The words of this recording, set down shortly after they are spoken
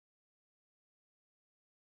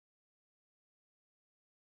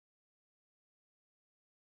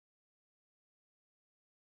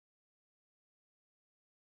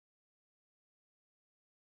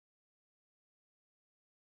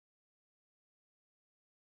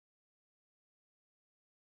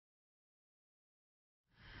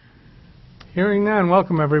Hearing none,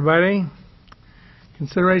 welcome everybody.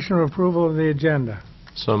 Consideration of approval of the agenda.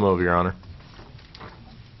 So move, Your Honor.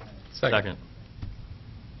 Second.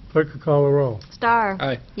 Clerk will call the roll. Starr.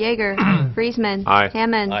 Aye. Yeager. Friesman. Aye.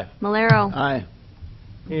 Hammond. Aye. Malero. Aye.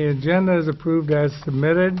 The agenda is approved as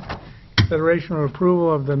submitted. Consideration of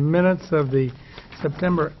approval of the minutes of the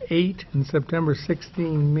September 8 and September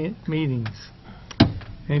 16 meetings.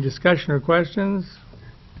 Any discussion or questions?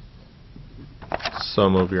 So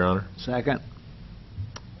move, Your Honor. Second.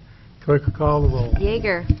 Clerk will call the roll.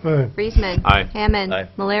 Yeager. Aye. Friesman. Aye. Hammond. Aye.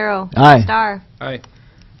 Malero. Aye. Starr. Aye.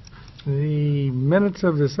 The minutes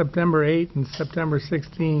of the September 8 and September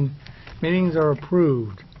 16 meetings are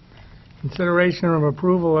approved. Consideration of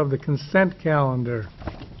approval of the consent calendar.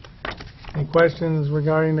 Any questions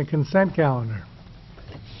regarding the consent calendar?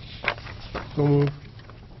 So moved.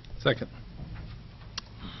 Second.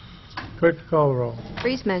 Clerk will call the roll.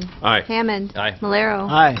 Friesman. Aye. Hammond. Aye. Malero.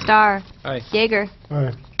 Aye. Starr. Aye. Yeager.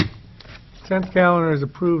 Aye. Consent calendar is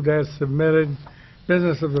approved as submitted.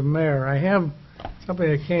 Business of the mayor. I have something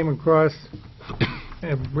that came across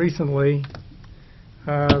recently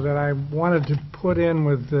that I wanted to put in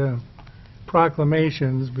with the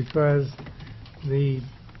proclamations because the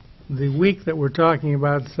week that we're talking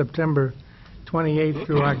about, September 28th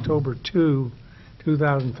through October 2,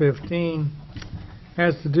 2015,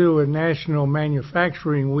 has to do with National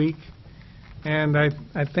Manufacturing Week. And I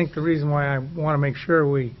think the reason why I want to make sure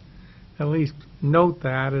we at least note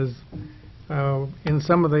that is in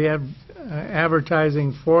some of the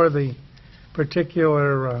advertising for the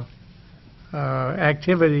particular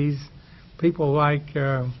activities, people like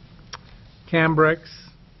Cambrex,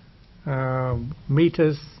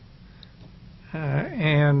 Metis,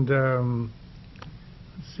 and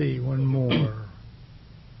let's see, one more,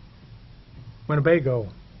 Winnebago,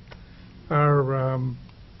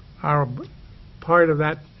 are part of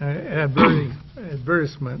that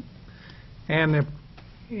advertisement. And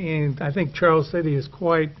I think Charles City is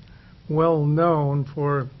quite well known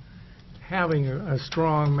for having a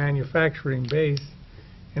strong manufacturing base,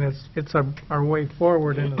 and it's our way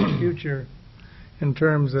forward into the future in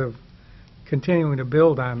terms of continuing to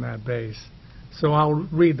build on that base. So I'll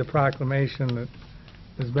read the proclamation that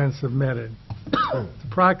has been submitted. The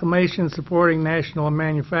proclamation supporting National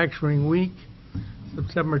Manufacturing Week,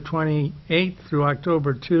 September 28th through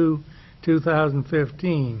October 2,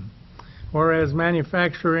 2015. Whereas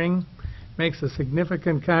manufacturing makes a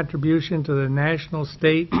significant contribution to the national,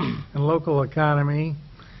 state, and local economy,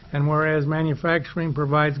 and whereas manufacturing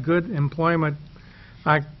provides good employment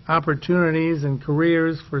opportunities and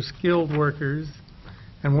careers for skilled workers,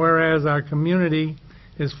 and whereas our community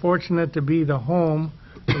is fortunate to be the home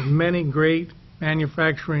of many great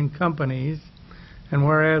manufacturing companies, and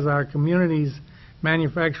whereas our community's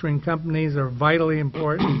manufacturing companies are vitally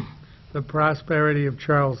important to the prosperity of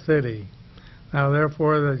Charles City. Now,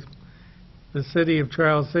 therefore, the City of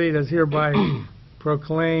Charles City does hereby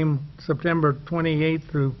proclaim September 28th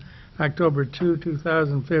through October 2,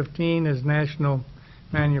 2015 as National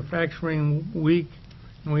Manufacturing Week,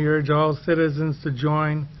 and we urge all citizens to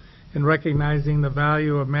join in recognizing the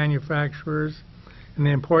value of manufacturers and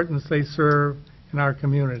the importance they serve in our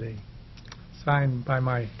community. Signed by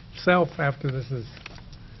myself after this is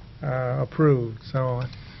approved. So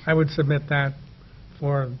I would submit that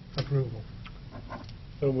for approval.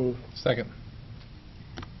 So move. Second.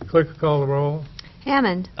 Clerk will call the roll.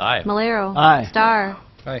 Hammond. Aye. Malero. Aye. Starr.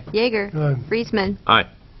 Aye. Yeager. Aye. Friesman. Aye.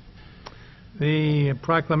 The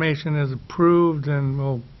proclamation is approved, and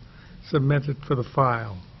we'll submit it for the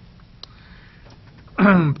file.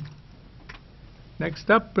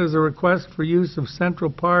 Next up is a request for use of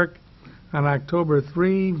Central Park on October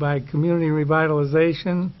 3 by Community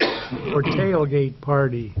Revitalization for tailgate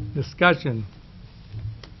party. Discussion.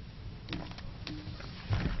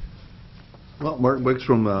 Well, Mark Wicks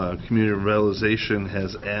from Community Revitalization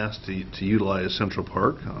has asked to utilize Central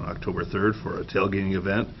Park on October 3rd for a tailgating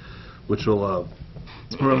event, which will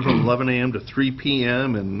run from 11 a.m. to 3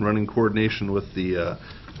 p.m. and run in coordination with the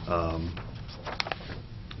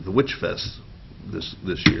Witch Fest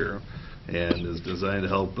this year, and is designed to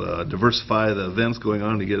help diversify the events going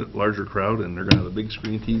on to get a larger crowd. And they're going to have a big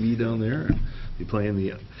screen TV down there and be playing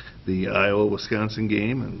the Iowa-Wisconsin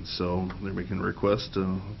game, and so they're making a request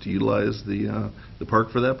to utilize the park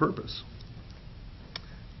for that purpose.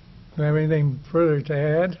 Do you have anything further to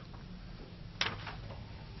add?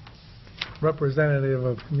 Representative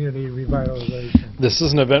of Community Revitalization. This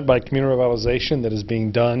is an event by Community Revitalization that is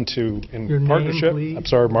being done Your in name, partnership. please. I'm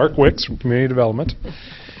sorry, Mark Wicks from Community Development.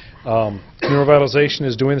 Community Revitalization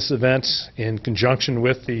is doing this event in conjunction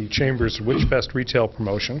with the Chamber's Witchfest retail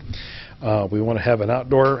promotion. We want to have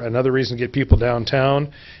another reason to get people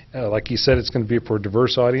downtown. Like he said, it's going to be for a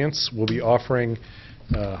diverse audience. We'll be offering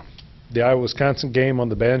the Iowa-Wisconsin game on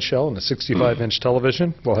the bandshell and a 65-inch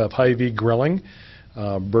television. We'll have Hy-Vee grilling,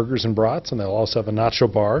 burgers and brats, and they'll also have a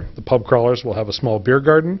nacho bar. The pub crawlers will have a small beer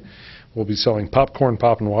garden. We'll be selling popcorn,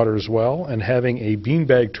 pop, and water as well, and having a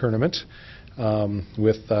beanbag tournament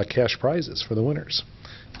with cash prizes for the winners.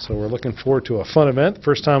 So we're looking forward to a fun event.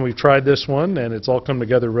 First time we've tried this one, and it's all come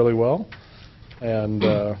together really well. And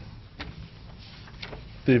the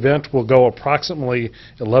event will go approximately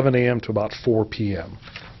 11 a.m. to about 4 p.m.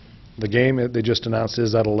 The game, they just announced,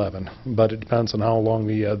 is at 11, but it depends on how long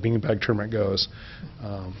the beanbag tournament goes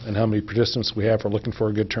and how many participants we have. We're looking for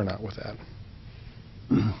a good turnout with that.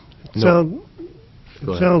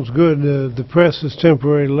 Go ahead. Sounds good. The press is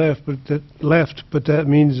temporarily left, but that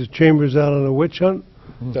means the Chamber's out on a witch hunt?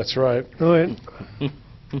 That's right. Go ahead.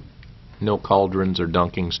 No cauldrons or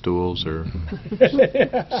dunking stools or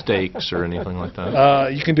steaks or anything like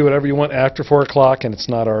that? You can do whatever you want after 4 o'clock, and it's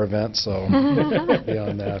not our event, so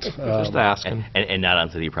beyond that. Just asking. And not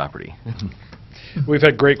on city property. We've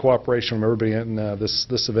had great cooperation from everybody, and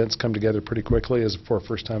this event's come together pretty quickly as for a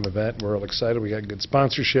first-time event. We're all excited. We got good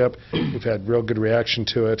sponsorship. We've had real good reaction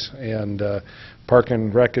to it, and Park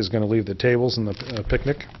and Rec is going to leave the tables and the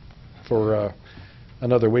picnic for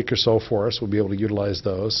another week or so for us. We'll be able to utilize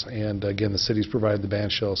those, and again, the city's provided the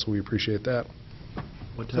band shell, so we appreciate that.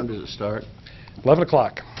 What time does it start? 11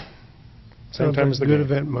 o'clock. Same Sounds time like as the a good game.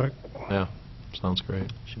 event, Mark. Yeah, sounds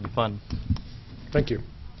great. Should be fun. Thank you.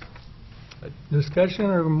 Discussion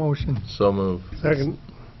or motion? So move. Second.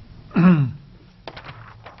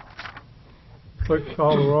 Clerk,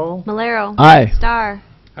 call the roll. Malero. Aye. Star.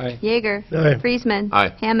 Aye. Yeager. Aye. Friesman. Aye.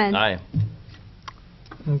 Hammond. Aye.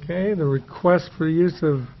 Okay, the request for use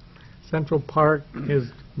of Central Park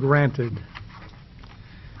is granted.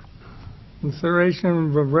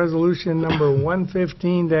 Consideration of resolution number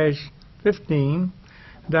 115-15,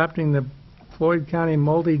 adopting the Floyd County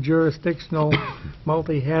multi-jurisdictional,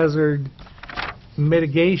 multi-hazard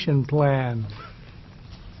mitigation plan.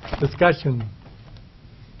 Discussion.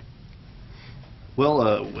 Well,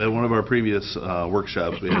 at one of our previous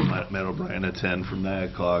workshops, we had Matt O'Brien attend from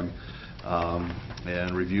NIACOG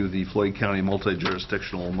and review the Floyd County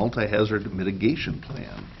multi-jurisdictional, multi-hazard mitigation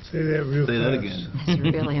plan. Say that real Say fast. that again.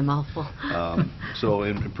 It's really a mouthful. So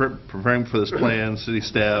in preparing for this plan, city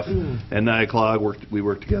staff and NIACOG we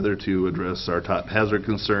worked together to address our top hazard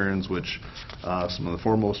concerns, which some of the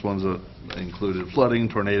foremost ones included flooding,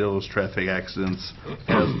 tornadoes, traffic accidents,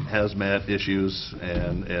 hazmat issues,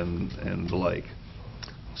 and the like.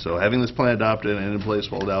 So having this plan adopted and in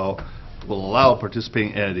place will allow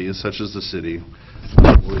participating entities such as the city,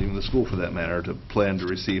 or even the school for that matter, to plan to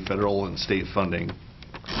receive federal and state funding in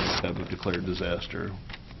type of declared disaster.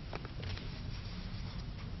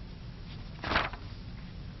 I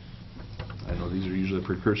know these are usually a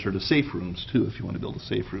precursor to safe rooms too, if you want to build a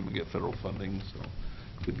safe room and get federal funding, so it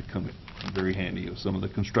could become very handy with some of the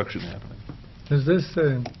construction happening. Does this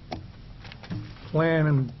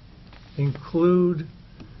plan include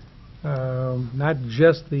not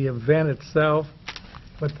just the event itself,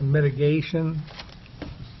 but the mitigation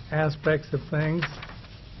aspects of things,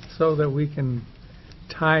 so that we can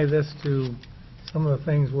tie this to some of the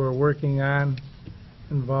things we're working on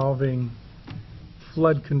involving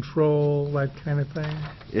flood control, that kind of thing?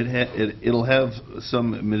 It'll have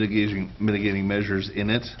some mitigating measures in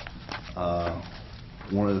it.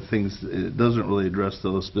 One of the things it doesn't really address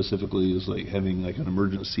those specifically is like having like an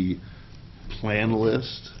emergency plan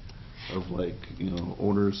list of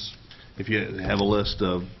owners. If you have a list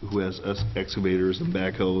of who has excavators and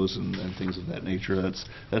backhoes and things of that nature, that's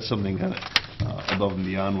something kind of above and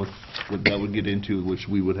beyond what that would get into, which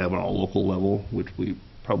we would have on a local level, which we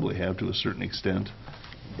probably have to a certain extent.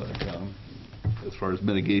 But as far as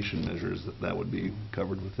mitigation measures, that would be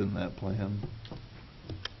covered within that plan.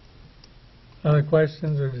 Other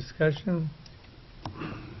questions or discussion?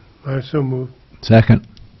 I so move. Second.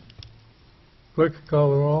 Clerk,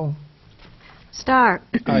 call the roll. Star.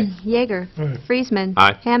 Aye. Yeager. Aye. Friesman.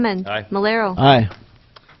 Aye. Hammond. Aye. Malero. Aye.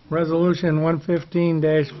 Resolution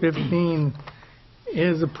 115-15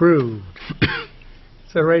 is approved.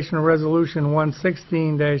 Consideration of Resolution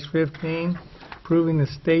 116-15, approving the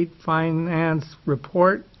state finance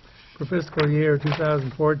report for fiscal year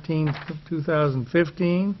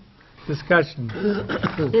 2014-2015. Discussion.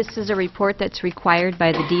 This is a report that's required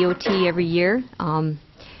by the DOT every year.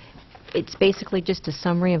 It's basically just a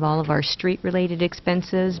summary of all of our street-related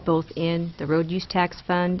expenses, both in the road use tax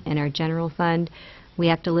fund and our general fund. We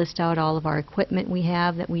have to list out all of our equipment we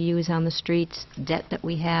have that we use on the streets, debt that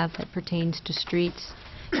we have that pertains to streets,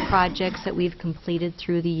 projects that we've completed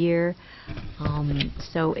through the year.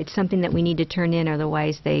 So it's something that we need to turn in,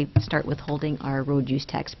 otherwise they start withholding our road use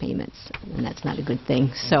tax payments, and that's not a good thing.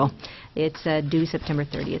 So it's due September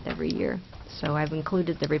 30th every year. So I've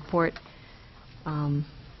included the report,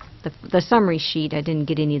 the summary sheet. I didn't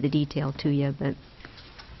get any of the detail to you, but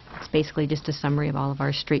it's basically just a summary of all of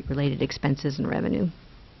our street-related expenses and revenue.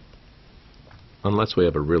 Unless we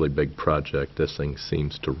have a really big project, this thing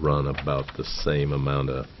seems to run about the same amount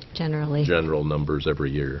of Generally. general numbers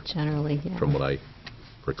every year, Generally, yeah. from what I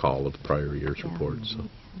recall of prior year's Yeah. reports. So.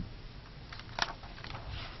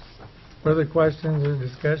 Further questions or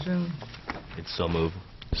discussion? It's so move.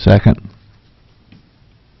 Second.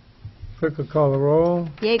 Clerk will call the roll.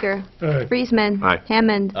 Yeager. Aye. Friesman. Aye.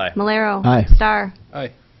 Hammond. Aye. Malero. Aye. Star.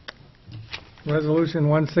 Aye. Resolution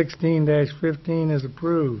 116-15 is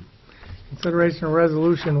approved. Consideration of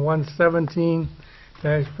Resolution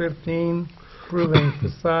 117-15, approving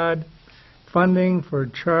facade funding for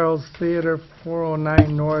Charles Theater,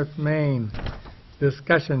 409 North Main.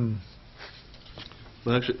 Discussion.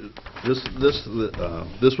 Well, actually, this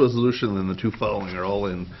resolution and the two following are all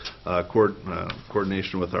in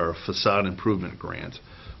coordination with our facade improvement grant,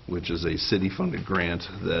 which is a city-funded grant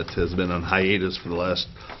that has been on hiatus for the last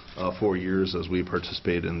 4 years as we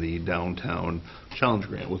participate in the downtown challenge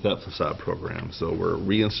grant with that facade program. So we're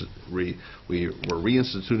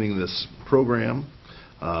reinstituting this program.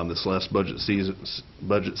 This last budget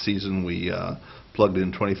season we plugged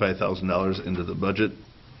in $25,000 into the budget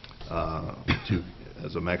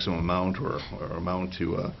as a maximum amount or amount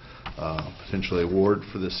to potentially award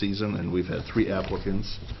for this season, and we've had 3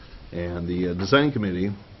 applicants. And the design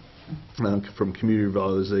committee from Community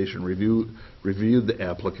Revitalization reviewed the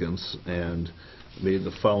applicants and made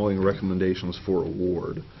the following recommendations for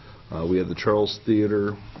award. We have the Charles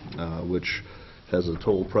Theater, which has a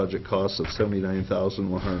total project cost of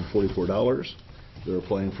 $79,144. They're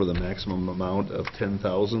applying for the maximum amount of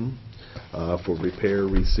 $10,000 for repair,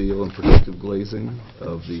 reseal, and protective glazing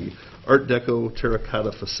of the Art Deco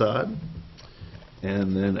terracotta facade.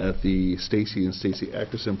 And then at the Stacy and Stacy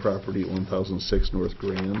Ackerson property, 1006 North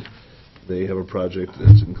Grand, they have a project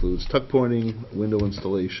that includes tuck pointing, window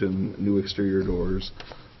installation, new exterior doors,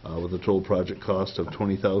 with a total project cost of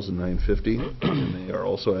 $20,950. And they are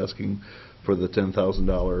also asking for the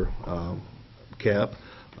 $10,000 cap.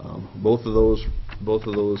 Both of those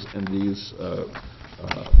entities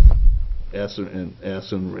asked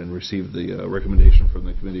and received the recommendation from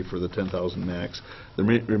the committee for the $10,000 max. The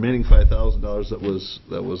remaining $5,000 that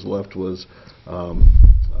was left was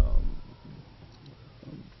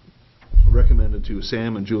recommended to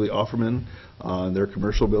Sam and Julie Offerman on their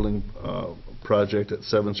commercial building project at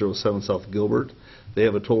 707 South Gilbert. They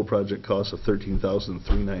have a total project cost of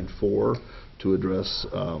 $13,394 to address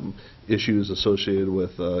issues associated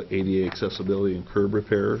with ADA accessibility and curb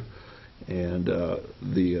repair. And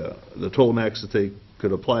the total max that they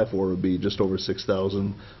could apply for would be just over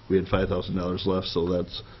 $6,000. We had $5,000 left, so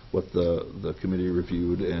that's what the committee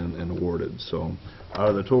reviewed and awarded. So out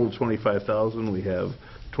of the total $25,000, we have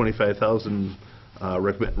 $25,000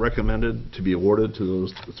 recommended to be awarded to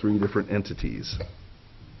those 3 different entities.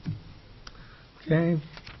 Okay.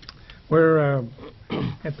 We're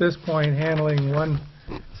at this point handling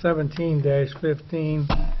 117-15.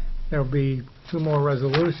 There'll be 2 more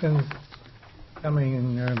resolutions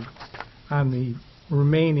coming on the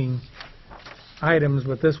remaining items,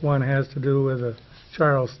 but this one has to do with the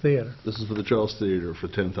Charles Theater. This is for the Charles Theater for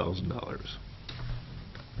 $10,000.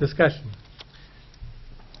 Discussion.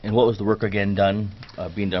 And what was the work again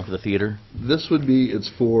being done for the theater? This would be, it's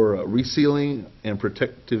for resealing and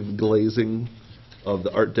protective glazing of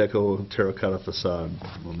the Art Deco terracotta facade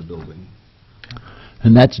on the building.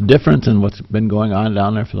 And that's different than what's been going on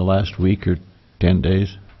down there for the last week or 10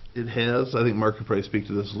 days? It has. I think Mark could probably speak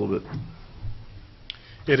to this a little bit.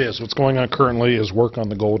 It is. What's going on currently is work on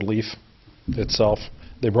the gold leaf itself.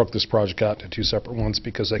 They broke this project out into 2 separate ones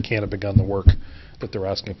because they can't have begun the work that they're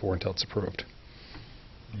asking for until it's approved.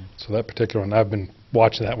 So that particular one, I've been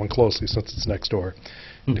watching that one closely since it's next door.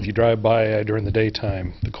 And if you drive by during the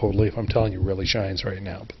daytime, the gold leaf, I'm telling you, really shines right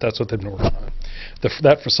now. But that's what they've been working on.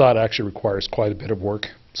 That facade actually requires quite a bit of work,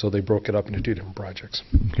 so they broke it up into 2 different projects.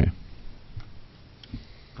 Okay.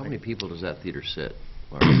 How many people does that theater sit?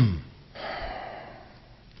 I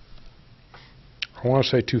want to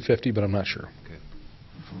say 250, but I'm not sure.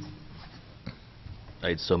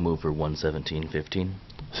 I'd so move for 117-15.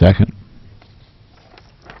 Second.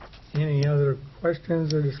 Any other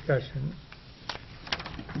questions or discussion?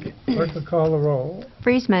 Clerk will call the roll.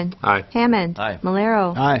 Friesman. Aye. Hammond. Aye.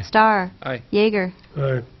 Malero. Aye. Starr. Aye. Yeager.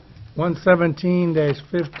 Aye.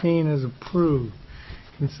 117-15 is approved.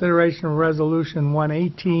 Consideration of Resolution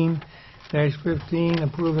 118-15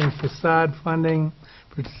 approving facade funding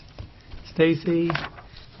for Stacy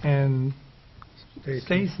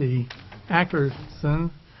Ackerson,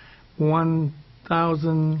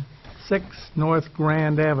 1006 North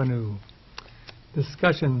Grand Avenue.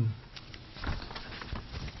 Discussion.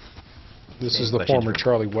 This Any is the questions former for-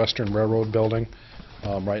 Charlie Western Railroad building,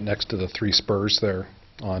 right next to the three spurs there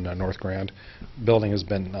on North Grand. Building has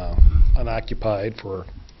been unoccupied for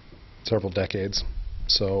several decades,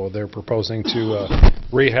 so they're proposing to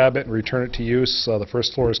rehab it and return it to use. The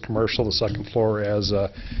first floor is commercial, the second floor as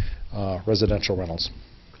residential rentals.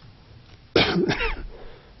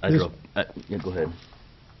 I drove, yeah, go ahead.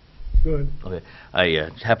 Good. Okay. I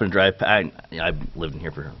happened to drive, I've lived in here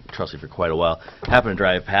for Trussey for quite a while. Happened to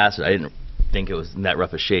drive past it. I didn't think it was in that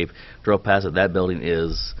rough a shape. Drove past it. That building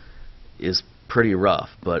is pretty rough,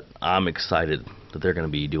 but I'm excited that they're going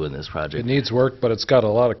to be doing this It project. needs work, but it's got a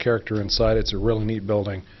lot of character inside. It's a really neat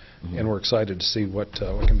building, and we're excited to see what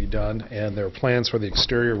can be done. And their plans for the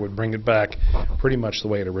exterior would bring it back pretty much the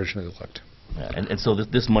way it originally looked. Yeah, and so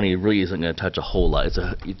this money really isn't going to touch a whole lot.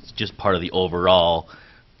 It's just part of the overall.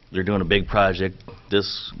 They're doing a big project.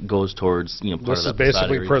 This goes towards, part This of is the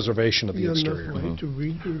basically facade preservation of the You got exterior. enough light to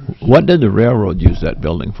read yours? What did the railroad use that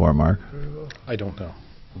building for, Mark? I don't know.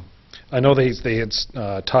 I know they had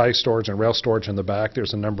tie storage and rail storage in the back.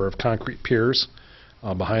 There's a number of concrete piers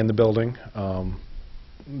behind the building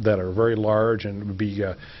that are very large and would be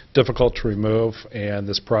difficult to remove. And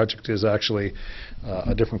this project is actually,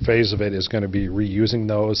 a different phase of it is going to be reusing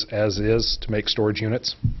those as is to make storage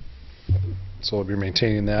units. So we'll be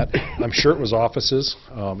maintaining that. I'm sure it was offices.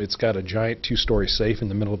 It's got a giant two-story safe in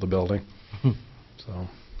the middle of the building. So,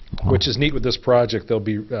 which is neat with this project. They'll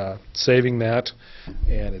be saving that,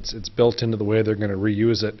 and it's built into the way they're going to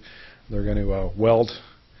reuse it. They're going to weld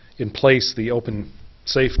in place the open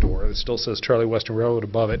safe door. It still says Charlie Western Railroad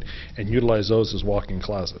above it, and utilize those as walk-in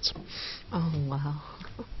closets. Oh, wow.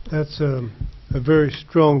 That's a very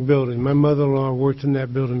strong building. My mother-in-law worked in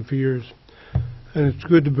that building for years, and it's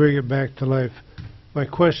good to bring it back to life. My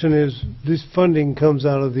question is, this funding comes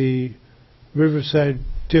out of the Riverside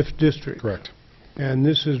TIF district, Correct. and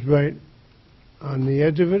this is right on the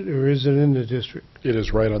edge of it, or is it in the district? It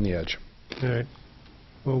is right on the edge. All right.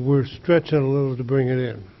 Well, we're stretching a little to bring it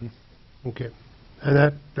in. Okay.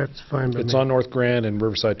 And that's fine by me. It's on North Grand, and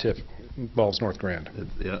Riverside TIF involves North Grand.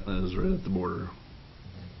 Yeah, it is right at the border.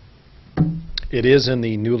 It is in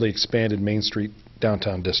the newly expanded Main Street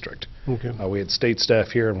downtown district. Okay. We had state staff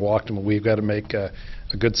here and walked them. We've got to make a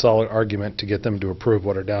good solid argument to get them to approve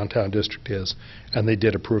what our downtown district is, and they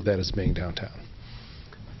did approve that as being downtown.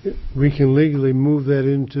 We can legally move that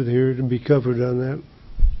into here and be covered on that.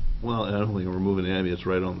 Well, I don't think we're moving it. I mean, it's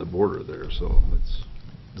right on the border there, so it's...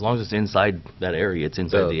 As long as it's inside that area, it's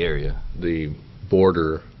inside the area. The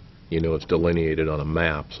border, it's delineated on a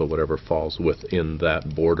map, so whatever falls within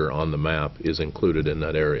that border on the map is included in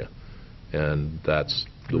that area. And that's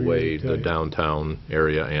the way the downtown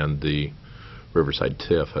area and the Riverside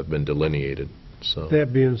TIF have been delineated, so.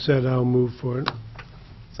 That being said, I'll move for it.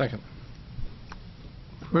 Second.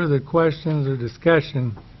 Further questions or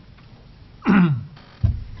discussion?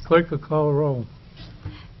 Clerk will call the roll.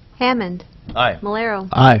 Hammond. Aye. Malero.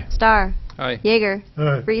 Aye. Starr. Aye. Yeager.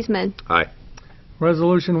 Aye. Friesman. Aye.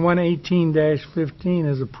 Resolution 118-15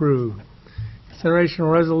 is approved. Consideration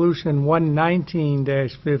of Resolution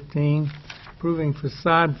 119-15 approving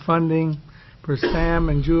facade funding for Sam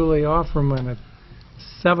and Julie Offerman at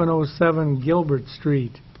 707 Gilbert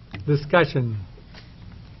Street. Discussion.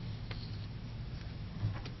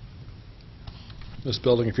 This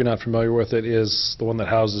building, if you're not familiar with it, is the one that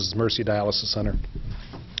houses Mercy Dialysis Center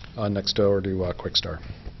next door to Quick Star.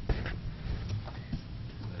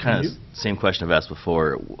 Kind of same question I've asked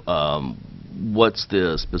before. What's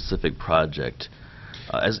the specific project,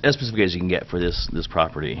 as specific as you can get for this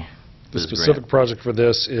property? The this specific grant? project for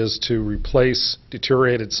this is to replace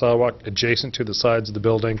deteriorated sidewalk adjacent to the sides of the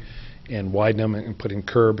building and widen them and put in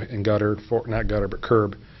curb and gutter, not gutter, but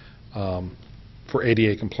curb, for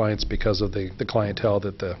ADA compliance because of the clientele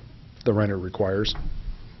that the renter requires.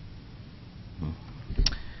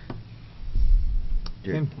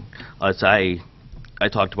 I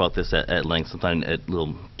talked about this at length, sometimes a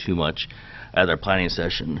little too much, at our planning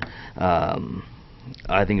session.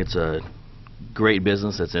 I think it's a great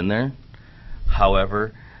business that's in there.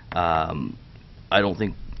 However, I don't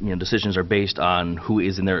think decisions are based on who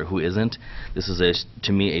is in there or who isn't. This is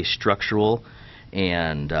to me a structural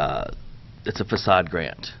and it's a facade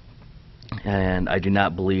grant. And I do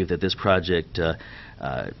not believe that this project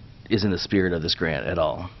is in the spirit of this grant at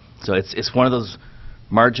all. So it's one of those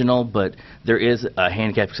marginal, but there is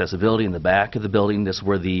handicap accessibility in the back of the building. This is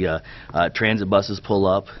where the transit buses pull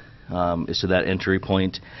up, is to that entry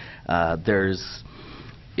point. There's,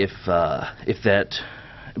 if that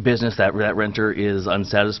business, that renter is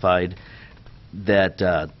unsatisfied, that's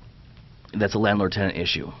a landlord-tenant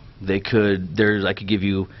issue. I could give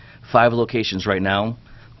you 5 locations right now.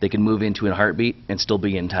 They can move into in a heartbeat and still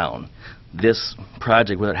be in town. This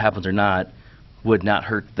project, whether it happens or not, would not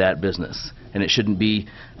hurt that business. And it shouldn't be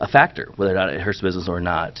a factor whether or not it hurts business or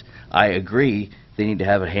not. I agree they need to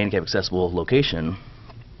have a handicap accessible location,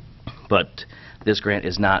 but this grant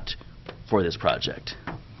is not for this project.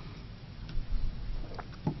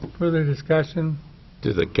 Further discussion?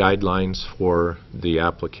 Do the guidelines for the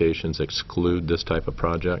applications exclude this type of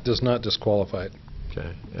project? Does not disqualify it.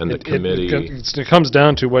 Okay. And the It committee, comes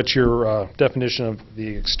down to what your definition of the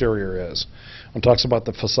exterior is. It talks about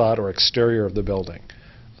the facade or exterior of the building.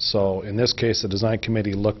 So in this case, the design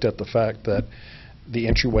committee looked at the fact that the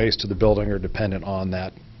entryways to the building are dependent on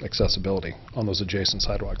that accessibility, on those adjacent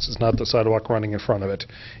sidewalks. It's not the sidewalk running in front of it,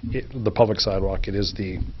 the public sidewalk. It is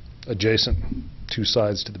the adjacent 2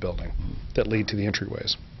 sides to the building that lead to the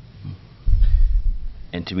entryways.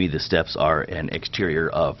 And to me, the steps are an exterior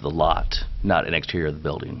of the lot, not an exterior of the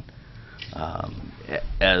building.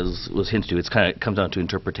 As was hinted to, it comes down to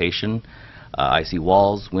interpretation. I see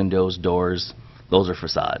walls, windows, doors. Those are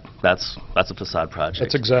facade. That's a facade project.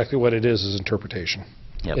 That's exactly what it is interpretation.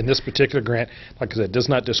 Yep. In this particular grant, like I said, it does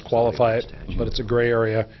not disqualify it, but it's a gray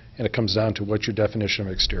area, and it comes down to what your definition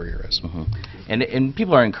of exterior is. Mm-hmm. And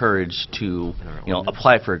people are encouraged to,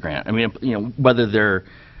 apply for a grant. I mean, whether they're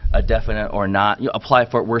a definite or not,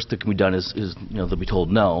 apply for it. Worst that can be done is they'll be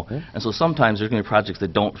told no. Okay. And so sometimes there's going to be projects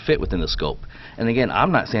that don't fit within the scope. And again,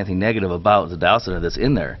 I'm not saying anything negative about the Dow Center that's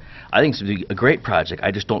in there. I think it's going to be a great project.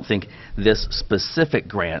 I just don't think this specific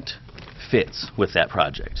grant fits with that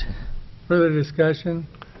project. Further discussion?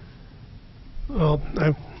 Well,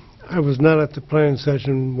 I was not at the planning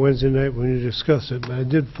session Wednesday night when you discussed it, but I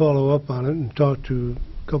did follow up on it and talk to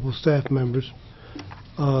a couple staff members.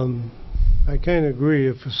 I kind of agree.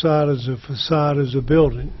 A facade is a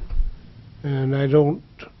building, and I don't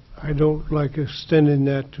like extending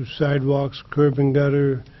that to sidewalks, curb and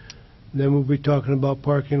gutter. Then we'll be talking about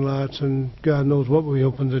parking lots, and God knows what we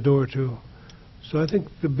open the door to. So I think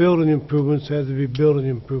the building improvements have to be building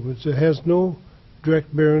improvements. It has no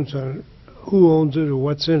direct bearings on who owns it or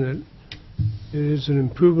what's in it. It is an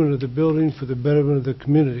improvement of the building for the betterment of the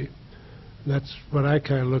community. That's what I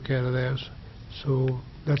kind of look at it as. So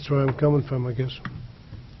that's where I'm coming from, I guess.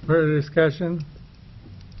 Further discussion?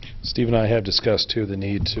 Steve and I have discussed, too, the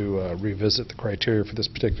need to revisit the criteria for this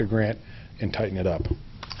particular grant and tighten it up.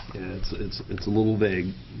 Yeah, it's a little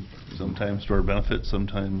vague, sometimes to our benefit,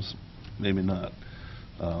 sometimes maybe not.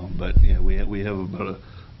 But yeah, we have about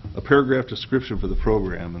a paragraph description for the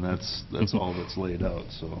program, and that's all that's laid out.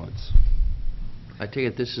 So it's. I take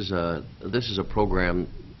it this is a program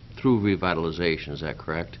through revitalization. Is that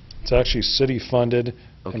correct? It's actually city funded,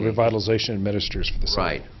 okay. And revitalization administers for the city.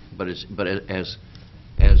 Right, but as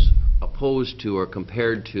opposed to or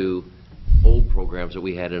compared to old programs that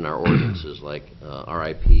we had in our ordinances, like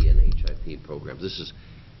RIP and HIP programs. This is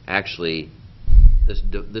actually,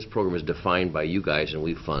 this program is defined by you guys and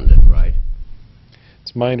we fund it, right?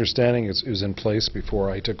 It's my understanding it was in place before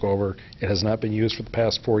I took over. It has not been used for the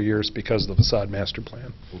past 4 years because of the facade master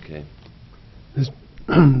plan. Okay.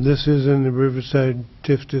 This is in the Riverside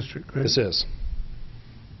TIF district, right? This is.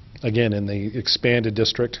 Again, in the expanded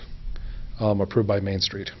district approved by Main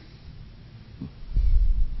Street.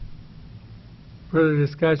 Further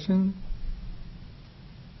discussion?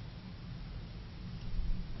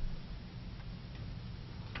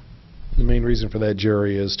 The main reason for that,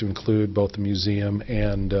 Jerry, is to include both the museum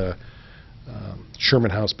and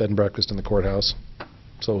Sherman House Bed and Breakfast in the courthouse.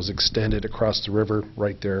 So it was extended across the river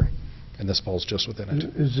right there, and this falls just within it.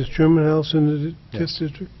 Is the Sherman House in the Yes. TIF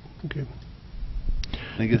district? Okay.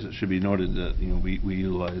 I guess it should be noted that we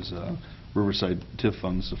utilize Riverside TIF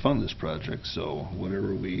funds to fund this project. So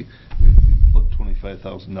whatever we plugged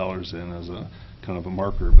 $25,000 in as a kind of a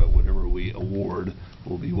marker, but whatever we award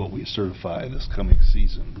will be what we certify this coming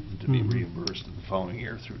season to be reimbursed the following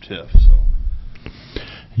year through TIF. So.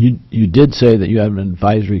 You did say that you have an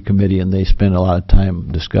advisory committee and they spent a lot of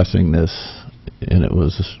time discussing this, and it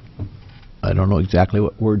was, I don't know exactly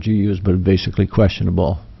what words you used, but basically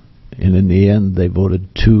questionable. And in the end, they voted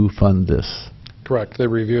to fund this. Correct, they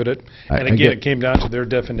reviewed it. I And again, get- it came down to their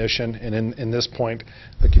definition, and in this point,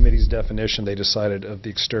 the committee's definition, they decided of the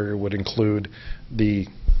exterior would include the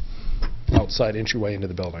outside entryway into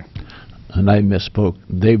the building. And I misspoke.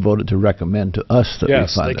 They voted to recommend to us that we fund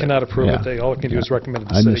it. Yes, they cannot approve Yeah. it, they, all it can do is recommend it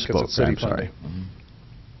to I the city because misspoke. it's city I'm sorry. funding.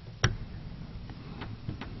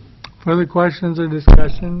 Further questions or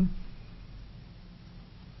discussion?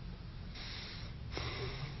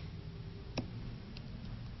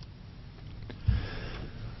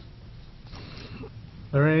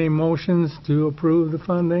 Are there any motions to approve the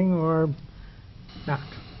funding or not?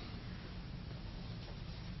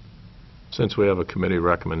 Since we have a committee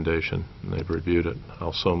recommendation and they've reviewed it,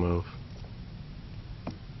 I'll so move.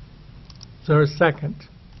 Is there a second?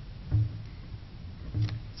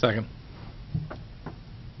 Second.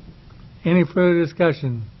 Any further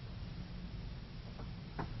discussion?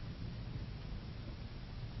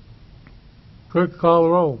 Clerk, call the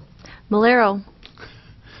roll. Malero,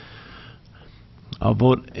 I'll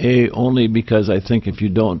vote A only because I think if you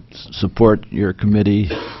don't support your committee,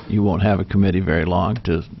 you won't have a committee very long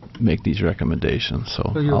to make these recommendations,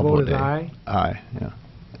 so So your I'll vote vote is A. aye? Aye, yeah.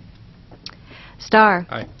 Starr.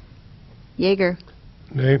 Aye. Yeager.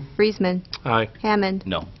 Nay. Friesman. Aye. Hammond.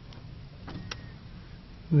 No.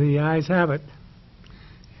 The ayes have it.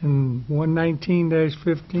 And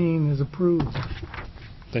 119-15 is approved.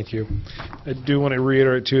 Thank you. I do want to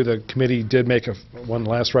reiterate, too, the committee did make one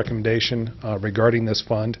last recommendation regarding this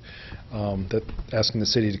fund, that asking the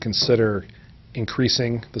city to consider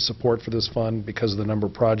increasing the support for this fund because of the number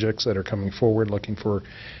of projects that are coming forward looking for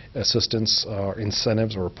assistance or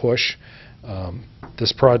incentives or a push.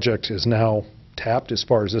 This project is now tapped as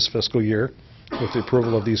far as this fiscal year with the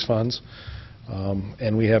approval of these funds.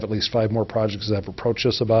 And we have at least 5 more projects that have approached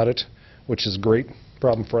us about it, which is a great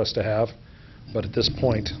problem for us to have. But at this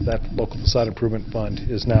point, that local facade improvement fund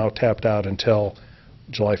is now tapped out until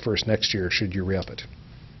July 1st next year, should you re-up it.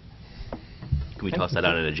 Can we toss that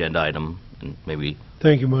out an agenda item and maybe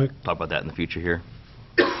Thank you, Mike. talk about that in the future here?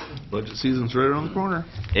 Budget season's right around the corner.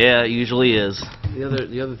 Yeah, it usually is.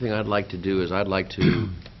 The other thing I'd like to do is I'd like to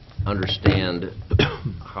understand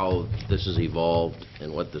how this has evolved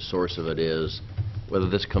and what the source of it is, whether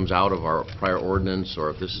this comes out of our prior ordinance or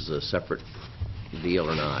if this is a separate deal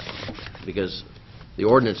or not. Because the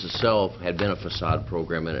ordinance itself had been a facade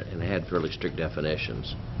program and it had fairly strict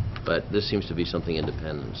definitions. But this seems to be something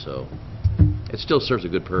independent, so it still serves a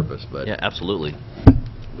good purpose, but Yeah, absolutely.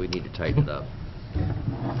 we need to tighten it up.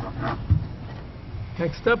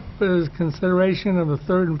 Next up is consideration of the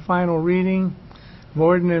third and final reading of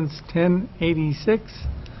Ordinance 1086,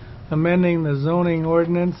 amending the zoning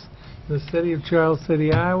ordinance of the City of Charles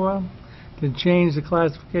City, Iowa, to change the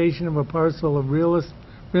classification of a parcel of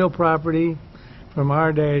real property from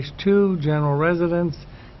R-2 General Residence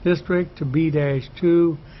District to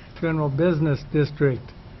B-2 General Business District.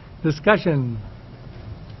 Discussion.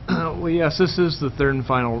 Well, yes, this is the third and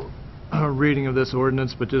final reading of this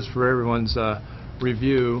ordinance, but just for everyone's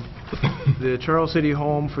review, the Charles City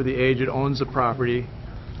Home for the Aged owns the property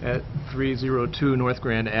at 302 North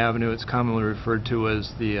Grand Avenue. It's commonly referred to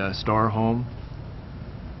as the Star Home.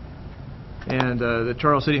 And the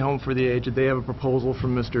Charles City Home for the Aged, they have a proposal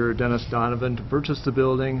from Mr. Dennis Donovan to purchase the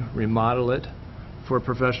building, remodel it for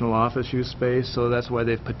professional office use space, so that's why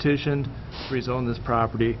they've petitioned to rezone this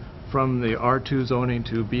property from the R2 zoning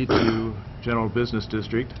to B2 General Business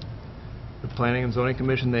District. The Planning and Zoning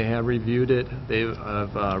Commission, they have reviewed it. They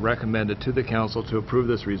have recommended to the council to approve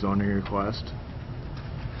this rezoning request.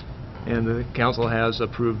 And the council has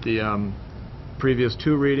approved the previous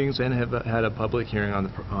 2 readings and have had a public hearing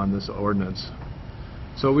on this ordinance.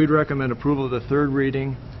 So we'd recommend approval of the third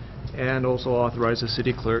reading and also authorize the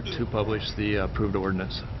city clerk to publish the approved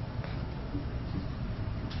ordinance.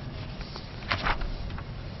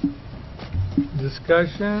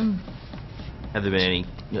 Discussion. Have there been any?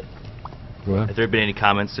 Go ahead. Have there been any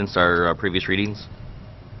comments since our previous readings?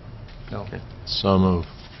 No. Okay. So move.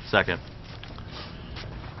 Second.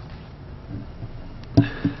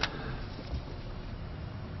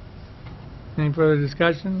 Any further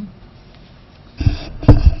discussion?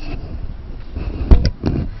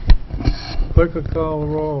 Clerk will call the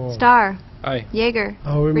roll. Starr. Aye. Yeager.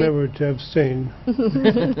 I'll remember to abstain.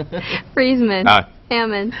 Friesman. Aye.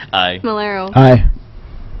 Hammond. Aye. Malero. Aye.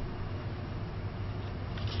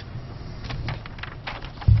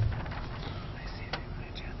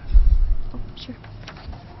 Sure.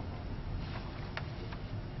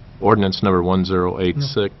 Ordinance number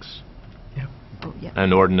 1086. Oh, yeah.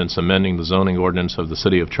 An ordinance amending the zoning ordinance of the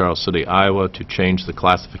City of Charles City, Iowa to change the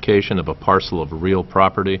classification of a parcel of real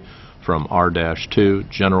property from R-2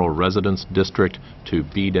 General Residence District to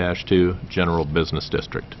B-2 General Business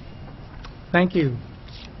District. Thank you.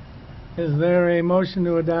 Is there a motion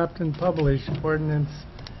to adopt and publish ordinance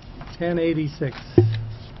 1086?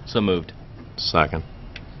 So moved. Second.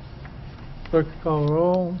 Clerk, call the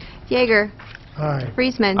roll. Yeager. Aye.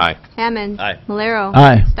 Friesman. Aye. Hammond. Aye. Malero.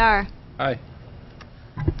 Aye. Star. Aye.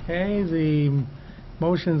 Okay, the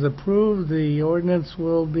motion's approved. The ordinance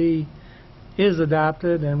is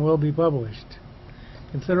adopted and will be published.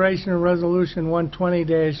 Consideration of Resolution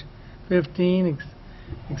 120-15,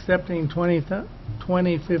 accepting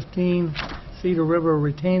 2015 Cedar River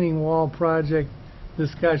Retaining Wall Project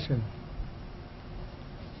discussion.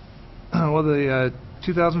 Well, the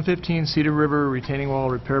 2015 Cedar River Retaining Wall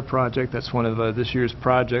Repair Project, that's one of this year's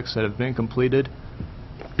projects that have been completed.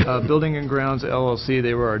 Building and Grounds LLC,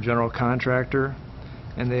 they were our general contractor,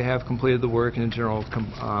 and they have completed the work in general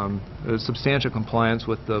substantial compliance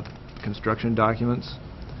with the construction documents.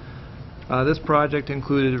 This project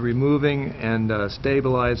included removing and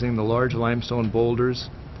stabilizing the large limestone boulders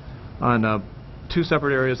on 2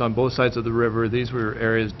 separate areas on both sides of the river. These were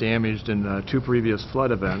areas damaged in 2 previous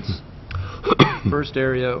flood events. First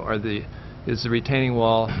area is the retaining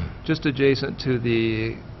wall just adjacent to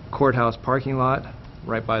the courthouse parking lot,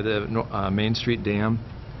 right by the Main Street Dam.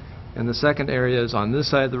 And the second area is on this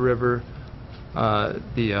side of the river,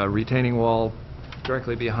 the retaining wall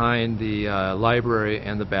directly behind the library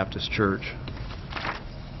and the Baptist Church.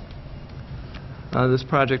 This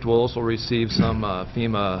project will also receive some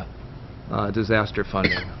FEMA disaster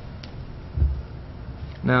funding.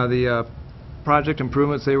 Now, the project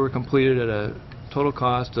improvements, they were completed at a total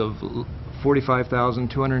cost of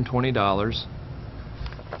 $45,220.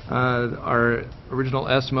 Our original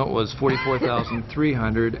estimate was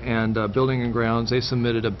 $44,300, and Building and Grounds, they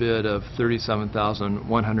submitted a bid of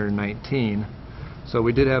 $37,119. So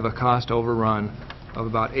we did have a cost overrun of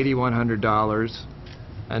about $8,100,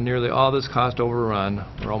 and nearly all this cost overrun,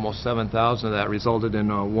 or almost $7,000 of that, resulted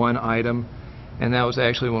in one item, and that was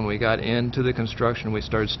actually when we got into the construction. We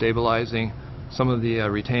started stabilizing some of the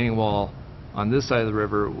retaining wall on this side of the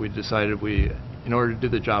river. We decided in order to do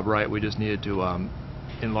the job right, we just needed to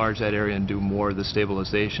enlarge that area and do more of the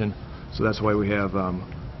stabilization. So that's why we have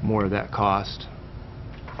more of that cost.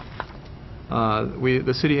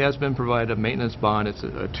 The city has been provided a maintenance bond. It's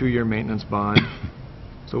a 2-year maintenance bond.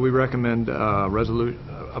 So we recommend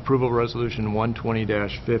approval of Resolution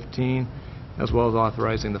 120-15, as well as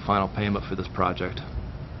authorizing the final payment for this project.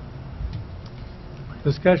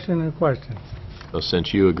 Discussion and questions? So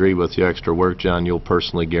since you agree with the extra work, John, you'll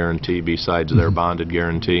personally guarantee, besides their bonded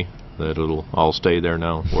guarantee, that it'll all stay there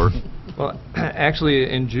now, work? Well,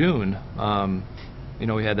 actually, in June,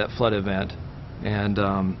 we had that flood event, and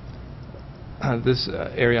this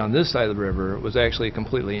area on this side of the river was actually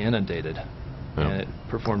completely inundated, and it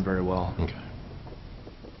performed very well. Okay.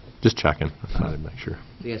 Just checking. I thought I'd make sure.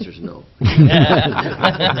 The answer's no.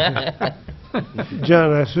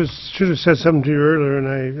 John, I should have said something to you earlier,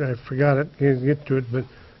 and I forgot it, can't get to it, but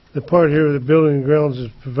the part here of the Building and Grounds has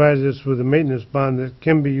provided us with a maintenance bond that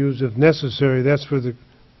can be used if necessary. That's for the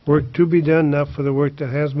work to be done, not for the work that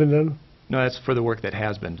has been done? No, that's for the work that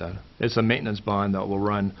has been done. It's a maintenance bond that will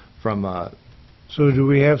run from... So do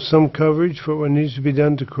we have some coverage for what needs to be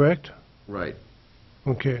done to correct? Right.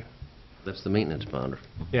 Okay. That's the maintenance bond.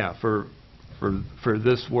 Yeah, for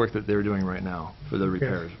this work that they're doing right now, for the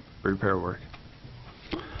repair work.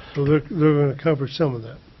 So they're going to cover some of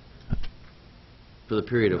that? For the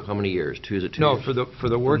period of how many years? Is it 2 No, years? for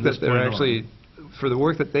the work that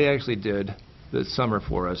they actually did this summer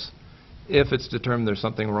for us. If it's determined there's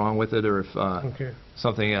something wrong with it, or if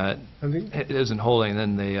something isn't holding,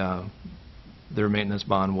 then their maintenance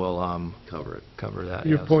bond will cover that.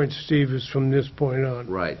 Your yes. point, Steve, is from this point on.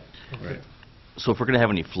 Right. Okay. Right. So if we're going to have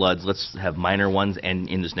any floods, let's have minor ones and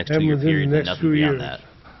in this next Have 2-year them within period, the and next nothing 2 beyond years. that.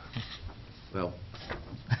 Well,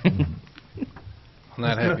 On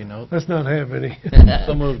that happy note. Let's not have any.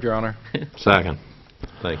 So moved, Your Honor. Second.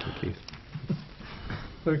 Thank you, Keith.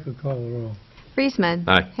 Clerk will call the roll. Friesman.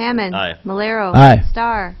 Aye. Hammond. Aye. Malero. Aye.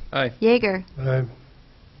 Star. Aye. Yeager.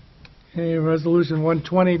 Okay, Resolution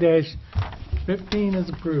 120-15 is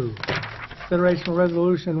approved. Consideration of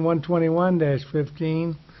Resolution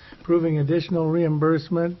 121-15, approving additional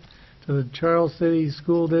reimbursement to the Charles City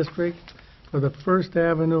School District for the First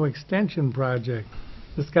Avenue Extension Project.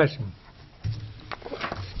 Discussion.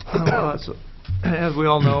 So, as we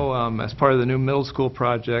all know, as part of the new middle school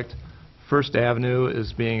project, First Avenue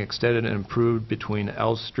is being extended and improved between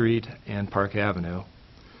L Street and Park Avenue.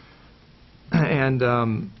 And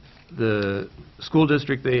the school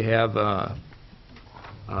district, they have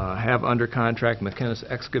have under contract McKinnis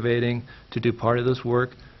Excavating to do part of this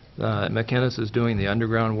work. McKinnis is doing the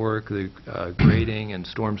underground work, the grading and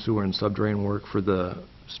storm sewer and subdrain work for the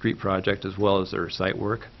street project, as well as their site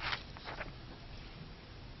work.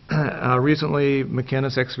 Recently,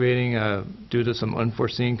 McKinnis Excavating, due to some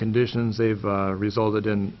unforeseen conditions, they've resulted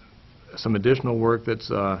in some additional work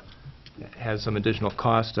that's has some additional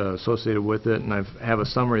cost associated with it, and I have a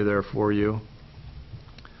summary there for you.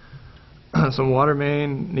 Some water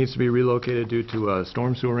main needs to be relocated due to a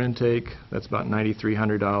storm sewer intake. That's about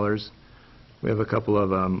 $9,300. We have a couple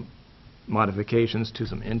of modifications to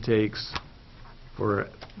some intakes for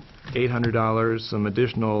 $800. Some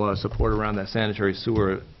additional support around that sanitary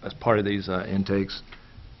sewer as part of these intakes.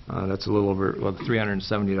 That's a little over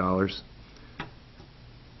 $370.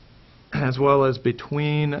 As well as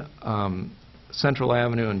between Central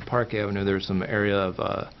Avenue and Park Avenue, there's some area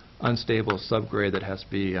of unstable subgrade that has to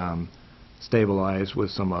be stabilized with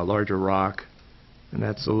some larger rock, and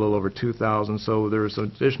that's a little over $2,000. So there's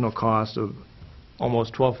an additional cost of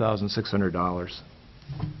almost $12,600.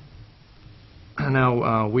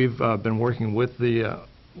 Now we've been working with the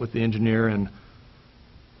engineer, and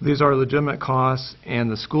these are legitimate costs. And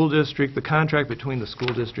the school district, the contract between the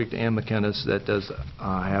school district and McKinnis, that does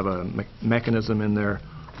have a mechanism in there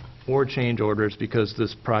for change orders, because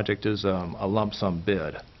this project is a lump sum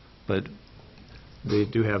bid, but they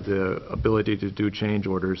do have the ability to do change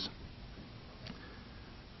orders.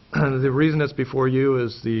 The reason it's before you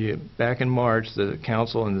is back in March, the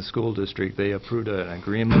council and the school district, they approved an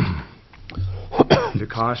agreement to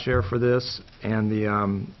cost share for this, and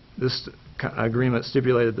this agreement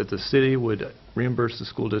stipulated that the city would reimburse the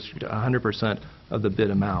school district 100% of the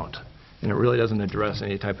bid amount, and it really doesn't address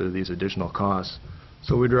any type of these additional costs.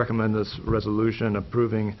 So we'd recommend this resolution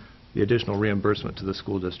approving the additional reimbursement to the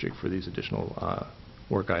school district for these additional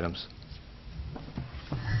work items.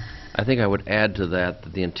 I think I would add to that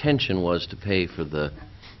that the intention was to pay for the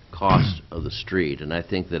cost of the street, and I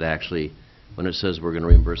think that actually when it says we're going to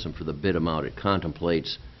reimburse them for the bid amount, it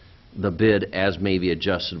contemplates the bid as may be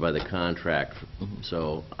adjusted by the contract.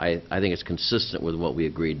 So I think it's consistent with what we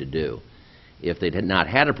agreed to do. If they had not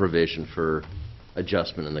had a provision for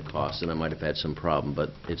adjustment in the cost, then I might have had some problem, but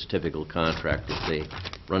it's typical contract. If they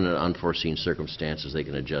run into unforeseen circumstances, they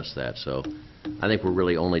can adjust that. So I think we're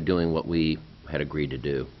really only doing what we had agreed to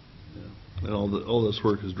do. And all this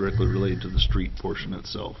work is directly related to the street portion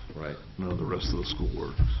itself. Right. None of the rest of the school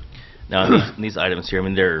work. Now, these items here, I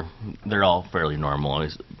mean, they're all fairly normal.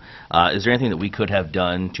 Is there anything that we could have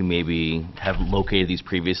done to maybe have located these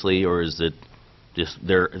previously, or is it just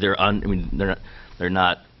they're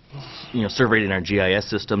not surveyed in our GIS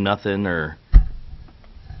system, nothing, or?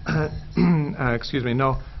 Excuse me,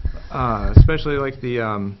 no. Especially like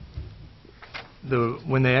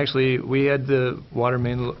when they actually, we had the water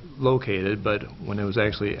main located, but when it was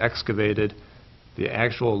actually excavated, the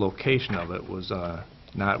actual location of it was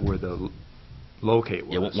not where the locate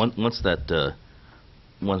was. Yeah,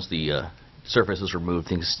 once the surface is removed,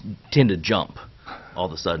 things tend to jump all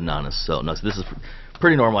of a sudden on us. So no, so this is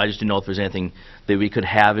pretty normal. I just didn't know if there's anything that we could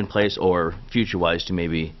have in place or future-wise to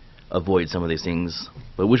maybe avoid some of these things,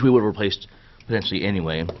 but which we would have replaced potentially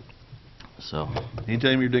anyway. So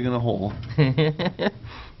anytime you're digging a hole, you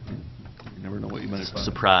never know what you might find.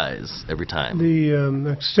 Surprise every time.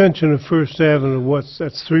 The extension of First Avenue,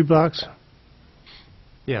 that's 3 blocks?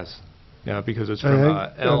 Yes. Yeah, because it's from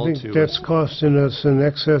L I to... think that's costing us in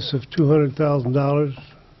excess of $200,000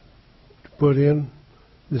 to put in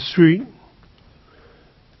the street,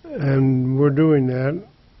 and we're doing that.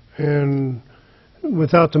 And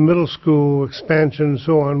without the middle school expansion and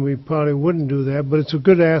so on, we probably wouldn't do that, but it's a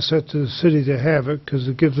good asset to the city to have it, because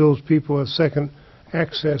it gives those people a second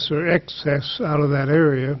access or excess out of that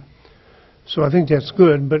area. So I think that's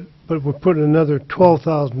good, but we're putting another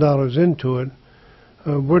 $12,000 into it.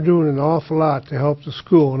 We're doing an awful lot to help the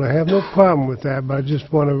school, and I have no problem with that, but I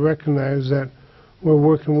just want to recognize that we're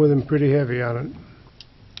working with them pretty heavy on it.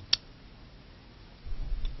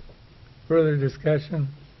 Further discussion?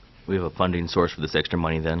 We have a funding source for this extra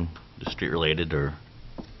money then, just street related, or?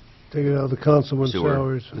 Take it out of the councilman's Sewer.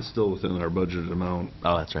 salaries. It's still within our budgeted amount.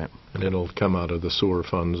 Oh, that's right. And it'll come out of the sewer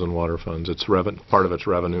funds and water funds. It's part of it's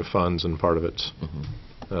revenue funds and part of it's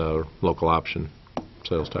local option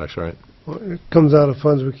sales tax, right? Well, it comes out of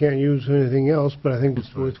funds we can't use for anything else, but I think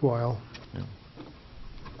it's worthwhile.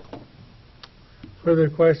 Further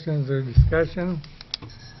questions or discussion?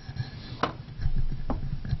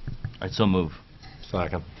 I'd so move.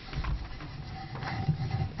 Second.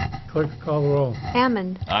 Clerk, call the roll.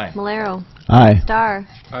 Hammond. Aye. Malero. Aye. Starr.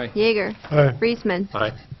 Aye. Yeager. Aye. Friesman.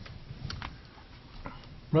 Aye.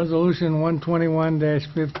 Resolution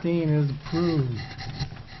 121-15 is approved.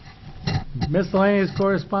 Miscellaneous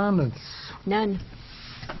correspondence. None.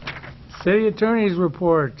 City Attorney's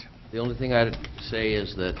report. The only thing I'd say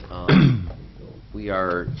is that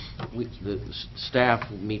the staff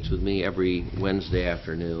meets with me every Wednesday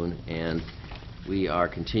afternoon, and we are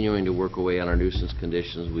continuing to work away on our nuisance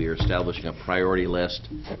conditions. We are establishing a priority list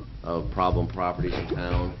of problem properties in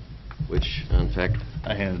town, which, in fact...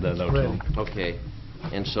 I handed that out to him. Okay.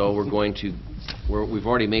 And so we've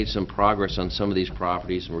already made some progress on some of these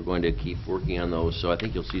properties, and we're going to keep working on those. So I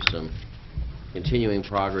think you'll see some continuing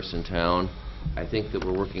progress in town. I think that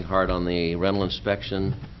we're working hard on the rental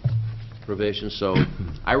inspection provision. So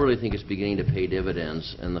I really think it's beginning to pay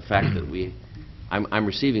dividends, and the fact that I'm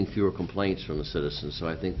receiving fewer complaints from the citizens, so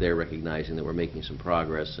I think they're recognizing that we're making some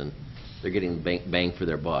progress, and they're getting bang for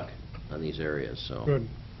their buck on these areas. So. Good.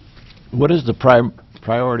 What is the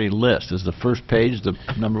priority list? Is the first page the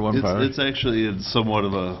number one priority? It's actually somewhat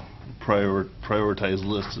of a prioritized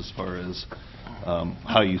list as far as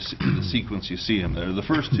how you see, the sequence you see them there. The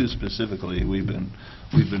first two specifically, we've been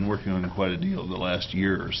working on quite a deal the last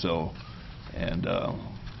year or so, and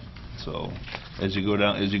so as you go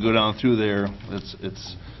down through there,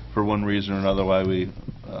 it's for one reason or another why we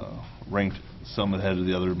ranked some ahead of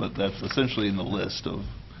the other, but that's essentially in the list of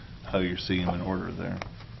how you're seeing them in order there.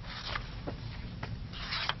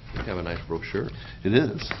 You have a nice brochure. It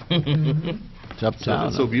is. It's uptown.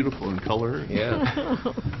 It's so beautiful in color. Yeah.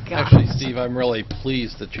 Actually, Steve, I'm really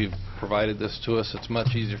pleased that you've provided this to us. It's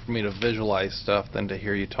much easier for me to visualize stuff than to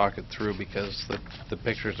hear you talk it through, because the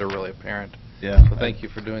pictures are really apparent. Yeah. So thank you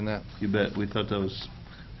for doing that. You bet. We thought that was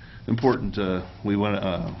important. We went.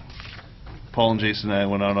 Paul and Jason and I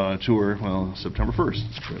went out on a tour. Well, September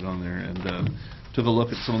 1st, right on there, and took a look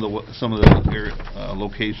at some of the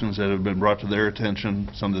locations that have been brought to their attention.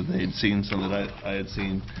 Some that they'd seen, some that I had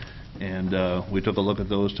seen, and we took a look at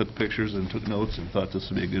those, took pictures, and took notes, and thought this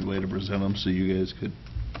would be a good way to present them so you guys could.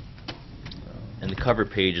 And the cover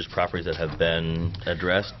page is properties that have been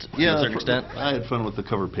addressed to a certain extent? I had fun with the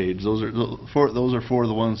cover page. Those are four of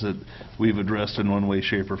the ones that we've addressed in one way,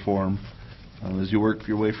 shape, or form. As you work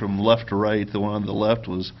your way from left to right, the one on the left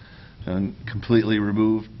was completely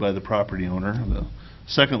removed by the property owner. The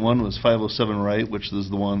second one was 507 Right, which is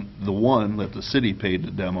the one that the city paid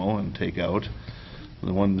to demo and take out.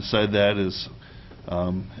 The one beside that is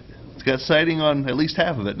it's got siding on at least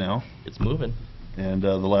half of it now. It's moving. And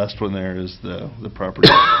the last one there is the property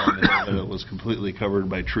that was completely covered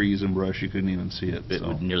by trees and brush. You couldn't even see it. It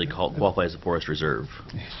would nearly qualify as a forest reserve.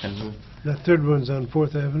 That third one's on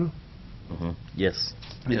 4th Avenue? Yes.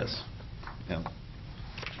 Yes. Yeah.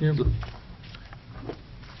 Yep.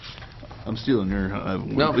 I'm stealing your...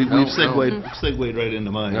 We've segued right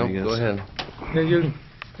into mine, I guess. Go ahead.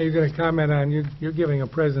 Are you going to comment on, you're giving a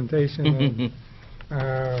presentation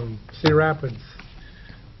on Cedar Rapids,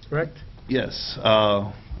 correct? Yes.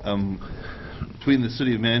 Between the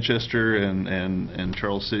City of Manchester and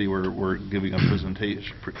Charles City, we're giving a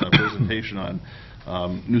presentation on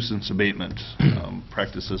nuisance abatement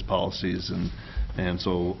practices, policies, and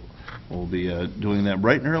so we'll be doing that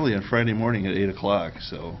bright and early on Friday morning at 8 o'clock.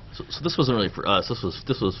 So this wasn't really for us. This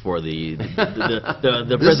was for the this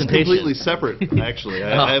presentation. Is completely separate, actually.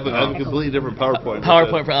 I have a completely different PowerPoint.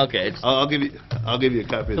 Okay. I'll give you a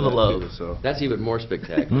copy of that too. So that's even more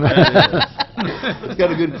spectacular. It's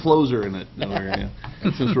got a good closer in it.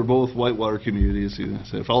 Since we're both whitewater communities,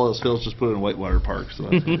 so if all else fails, just put it in Whitewater Park. So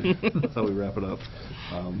that's how we wrap it up.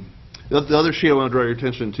 The other sheet I want to draw your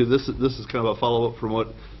attention to, this is kind of a follow-up from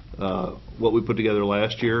what we put together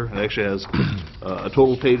last year. It actually has a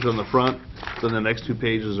total page on the front. Then the next two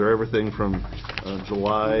pages are everything from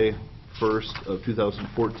July 1st of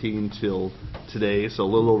 2014 till today, so a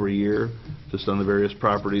little over a year, just on the various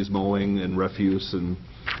properties, mowing and refuse and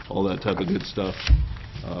all that type of good stuff,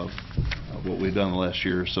 what we've done the last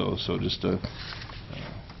year or so. So just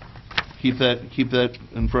keep that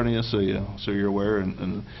in front of you so you're aware.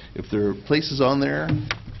 And if there are places on there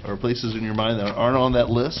or places in your mind that aren't on that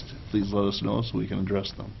list, please let us know so we can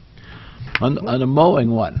address them. On the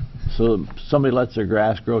mowing one, so somebody lets their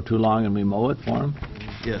grass grow too long and we mow it for them?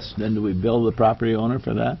 Yes. Then do we bill the property owner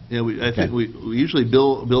for that? Yeah, I think we usually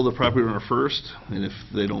bill the property owner first, and if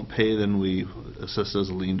they don't pay, then we assess as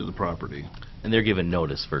a lien to the property. And they're given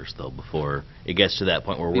notice first, though, before it gets to that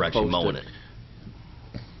point where we're actually mowing it.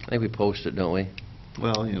 I think we post it, don't we?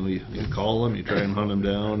 Well, you call them, you try and hunt them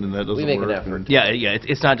down, and that doesn't work. We make an effort. Yeah,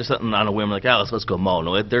 it's not just something on a whim like, let's go mow.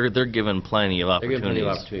 No, they're given plenty of opportunities. They're given plenty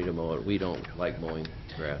of opportunity to mow it. We don't like mowing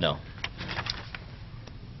grass. No.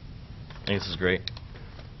 I think this is great.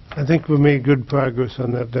 I think we made good progress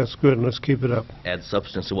on that. That's good, and let's keep it up. Add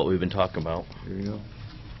substance to what we've been talking about. There you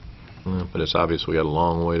go. But it's obvious we got a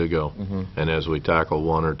long way to go. And as we tackle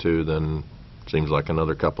one or two, then seems like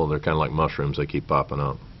another couple, they're kind of like mushrooms, they keep popping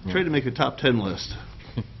up. Tried to make a top 10 list.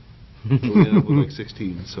 We ended up with like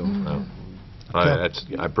 16, so. I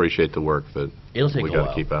appreciate the work, but It'll take we a got to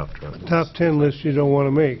while. keep after it. Top 10 list you don't want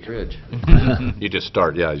to make. Bridge. You just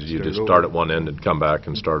start, you just over. start at one end and come back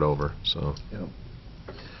and start over, so.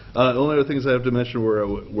 The only other things I have to mention were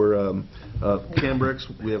Cambrix.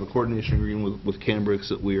 We have a coordination agreement with Cambrix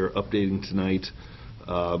that we are updating tonight.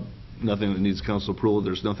 Nothing that needs council approval.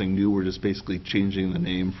 There's nothing new. We're just basically changing the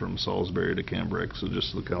name from Salisbury to Cambrix. So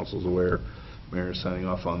just so the council's aware, Mayor is signing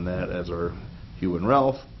off on that, as are Hugh and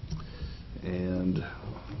Ralph. And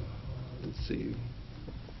let's see.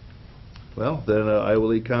 Well, then Iowa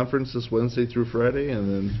League Conference this Wednesday through Friday, and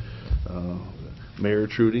then Mayor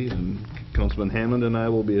Trudy and Councilman Hammond and I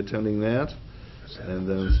will be attending that. And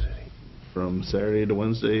then from Saturday to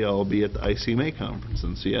Wednesday, I'll be at the ICMA conference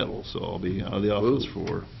in Seattle, so I'll be out of the office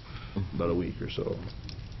for about a week or so.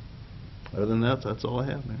 Other than that, that's all I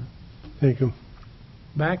have, Mayor. Thank you.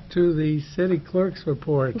 Back to the city clerk's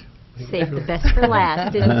report. Saved the best for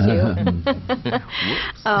last, didn't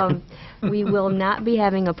you? We will not be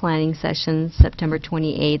having a planning session September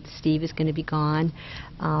 28th. Steve is going to be gone,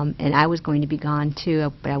 and I was going to be gone too,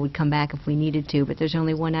 but I would come back if we needed to. But there's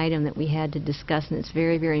only one item that we had to discuss, and it's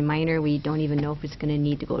very, very minor. We don't even know if it's going to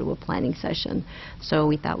need to go to a planning session. So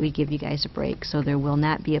we thought we'd give you guys a break. So there will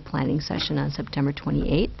not be a planning session on September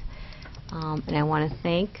 28th. And I want to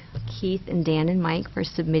thank Keith and Dan and Mike for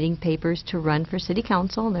submitting papers to run for city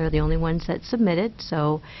council. They're the only ones that submitted,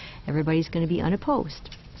 so everybody's going to be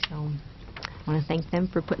unopposed. So I want to thank them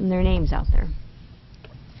for putting their names out there.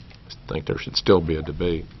 I think there should still be a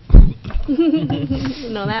debate.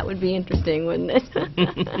 No, that would be interesting, wouldn't it? What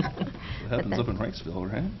happens up in Wrightsville,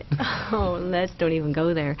 right? Oh, let's don't even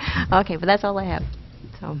go there. Okay, but that's all I have.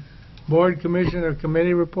 So. Board, commission, or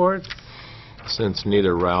committee reports? Since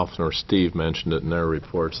neither Ralph nor Steve mentioned it in their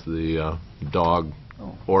reports, the Dog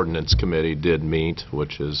Ordinance Committee did meet,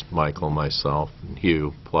 which is Michael, myself, and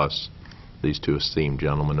Hugh, plus these two esteemed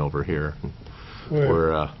gentlemen over here.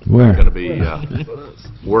 We're going to be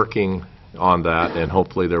working on that, and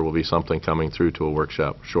hopefully there will be something coming through to a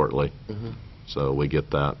workshop shortly. So we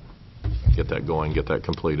get that going, get that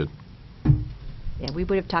completed. Yeah, we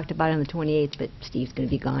would have talked about it on the 28th, but Steve's going to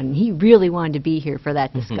be gone. And he really wanted to be here for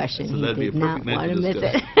that discussion. So He that'd be did a not perfect night want to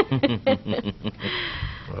to miss it.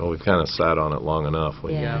 Well, we've kind of sat on it long enough.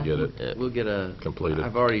 We Yeah. need to get it We'll get completed.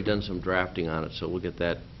 I've already done some drafting on it, so we'll get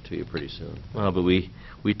that to you pretty soon. Well, but we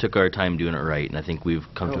took our time doing it right, and I think we've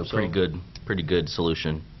come I to a hope so. pretty good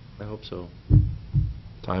solution. I hope so.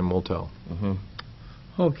 Time will tell.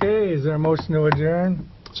 Okay, is there a motion to adjourn?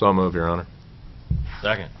 So I'll move, Your Honor.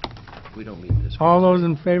 Second. We don't meet this. All those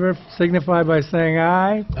in favor signify by saying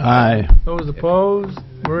aye. Aye. Those opposed,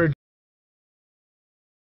 we're adjourned.